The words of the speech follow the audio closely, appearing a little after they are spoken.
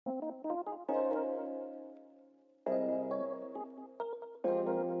I'm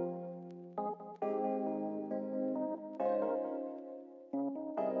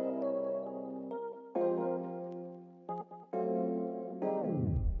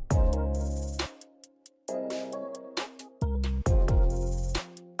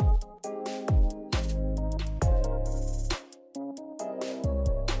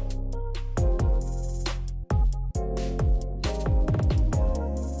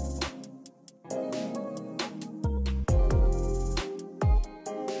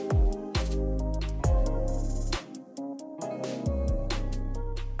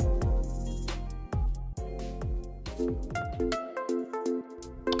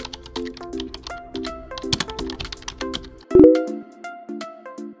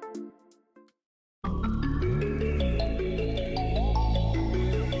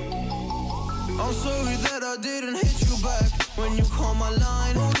sorry that I didn't hit you back when you called my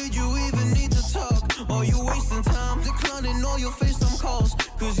line. Or did you even need to talk? Or you wasting time declining all your FaceTime calls?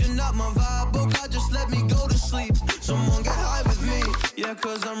 Cause you're not my vibe, but God just let me go to sleep. Someone get high with me. Yeah,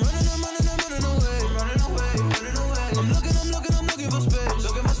 cause I'm running away. I'm looking for space.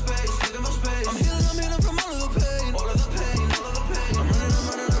 Looking for space. I'm healing from all of the pain. I'm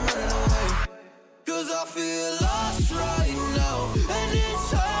running away. Cause I feel lost right now, and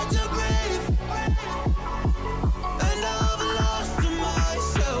it's hard to breathe. And I've lost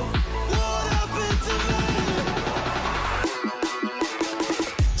myself. What happened to me?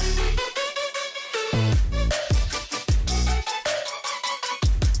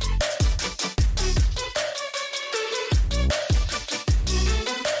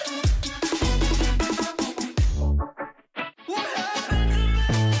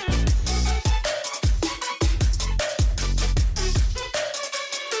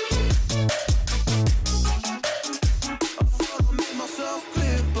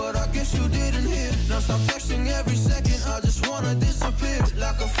 Stop texting every second, I just wanna disappear.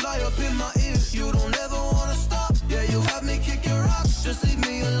 Like a fly up in my ear, you don't ever wanna stop. Yeah, you have me kicking rocks, just leave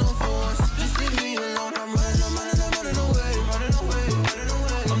me alone for once. Just leave me alone, I'm running away.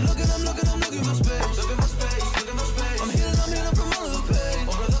 I'm looking for space. I'm healing from all of the pain.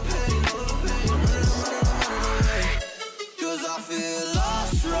 I'm running away. Cause I feel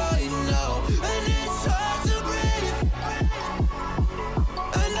lost right now, and it's hard to breathe.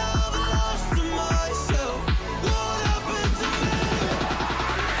 And I've lost myself. What happened to me?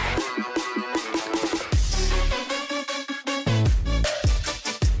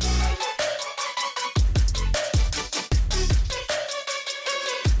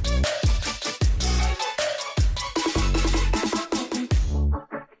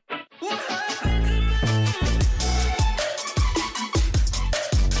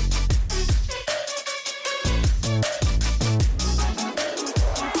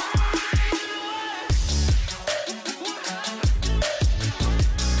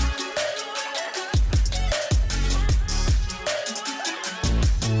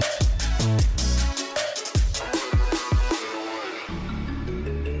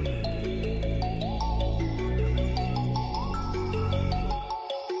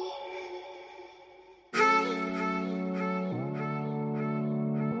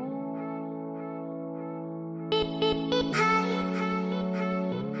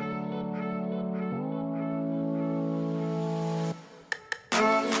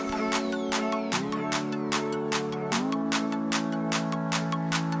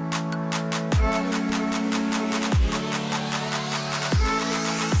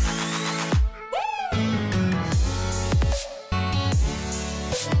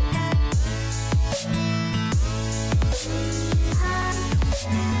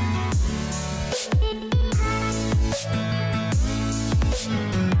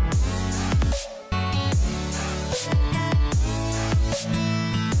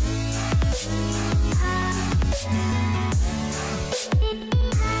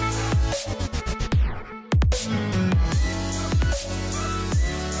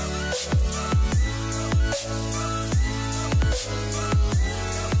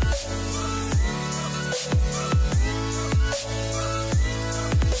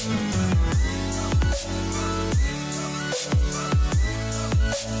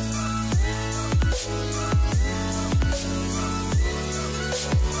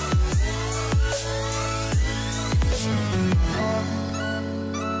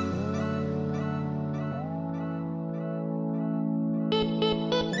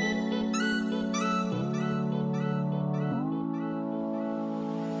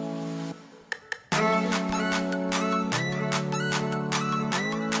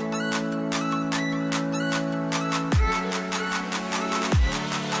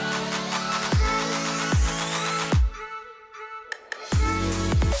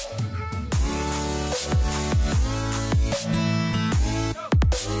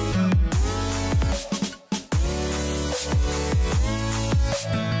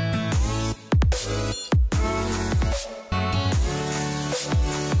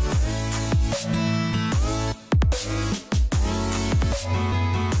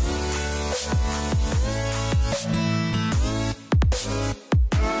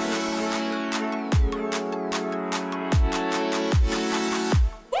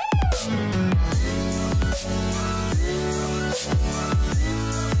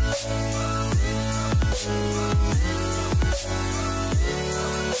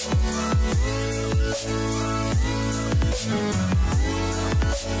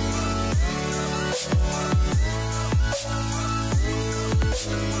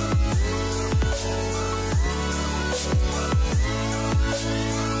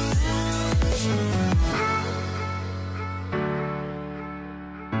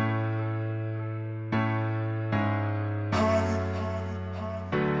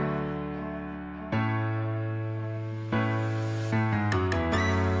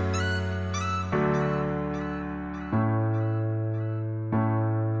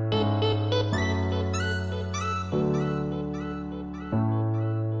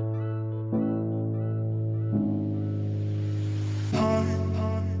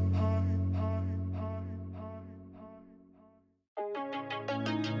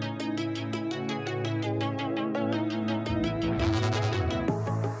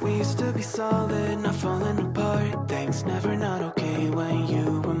 be solid, not falling apart. Things never not okay when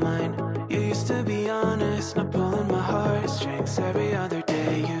you were mine. You used to be honest, not pulling my heartstrings. Every other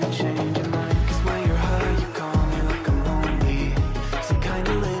day you change your mind. Cause when you're high, you call me like I'm lonely. Some kind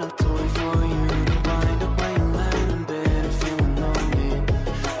of little toy for you to wind up when you land in bed and feeling lonely.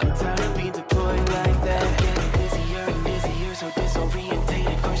 I'm tired of being deployed like that. Getting busier and busier, so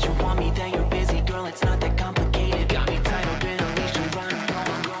disorientated. First you want me, then you're busy. Girl, it's not that complicated. Got me tied up in a leash and run,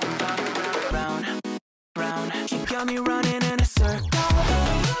 round, round. You got me running in a circle.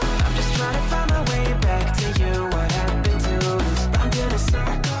 I'm just trying to find my way back to you. What happened to us? Round in a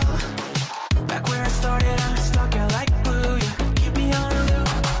circle. Back where I started, I'm stuck out like glue. You keep me on a loop.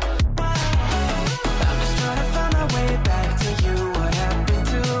 I'm just trying to find my way back to you. What happened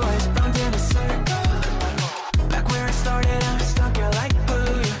to us? Round in a circle. Back where I started, I'm stuck out like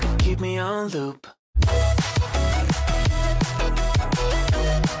glue. You keep me on loop.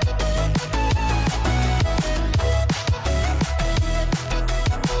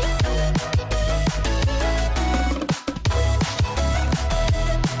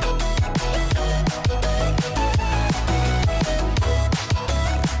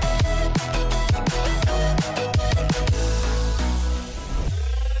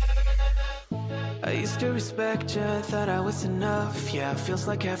 I used to respect you, thought I was enough. Yeah, feels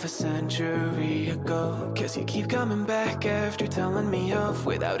like half a century ago. Cause you keep coming back after telling me off,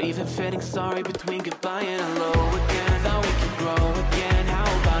 without even feeling sorry between goodbye and hello again. Thought we could grow again,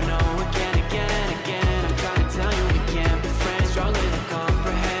 how about no again, again and again. I'm trying to tell you we can't be friends, struggling to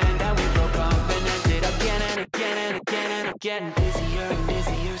comprehend that we broke up and ended again and again and again. And I'm getting busier and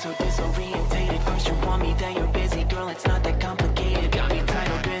busier, so disorientated. First you want me, then you're busy. Girl, it's not that complicated. Got me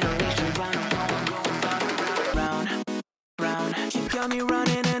tied up in a leash and run. Got me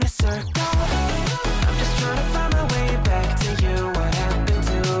running in a circle. I'm just trying to find my way back to you. What happened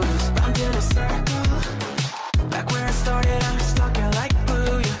to us? Round in a circle. Back where I started, I'm stuck out like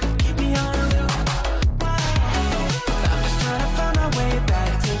glue. You keep me on a loop. I'm just trying to find my way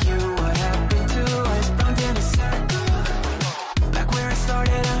back to you. What happened to us? Round in a circle. Back where I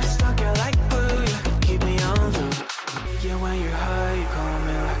started, I'm stuck out like glue. You keep me on loop. Yeah, when you're high, you call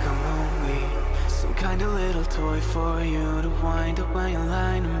me like I'm lonely. Some kind of little toy for you to wind up when you're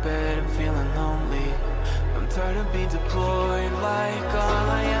lying in bed and feeling lonely. I'm tired of being deployed like all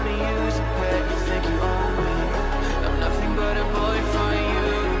I am to use a pet.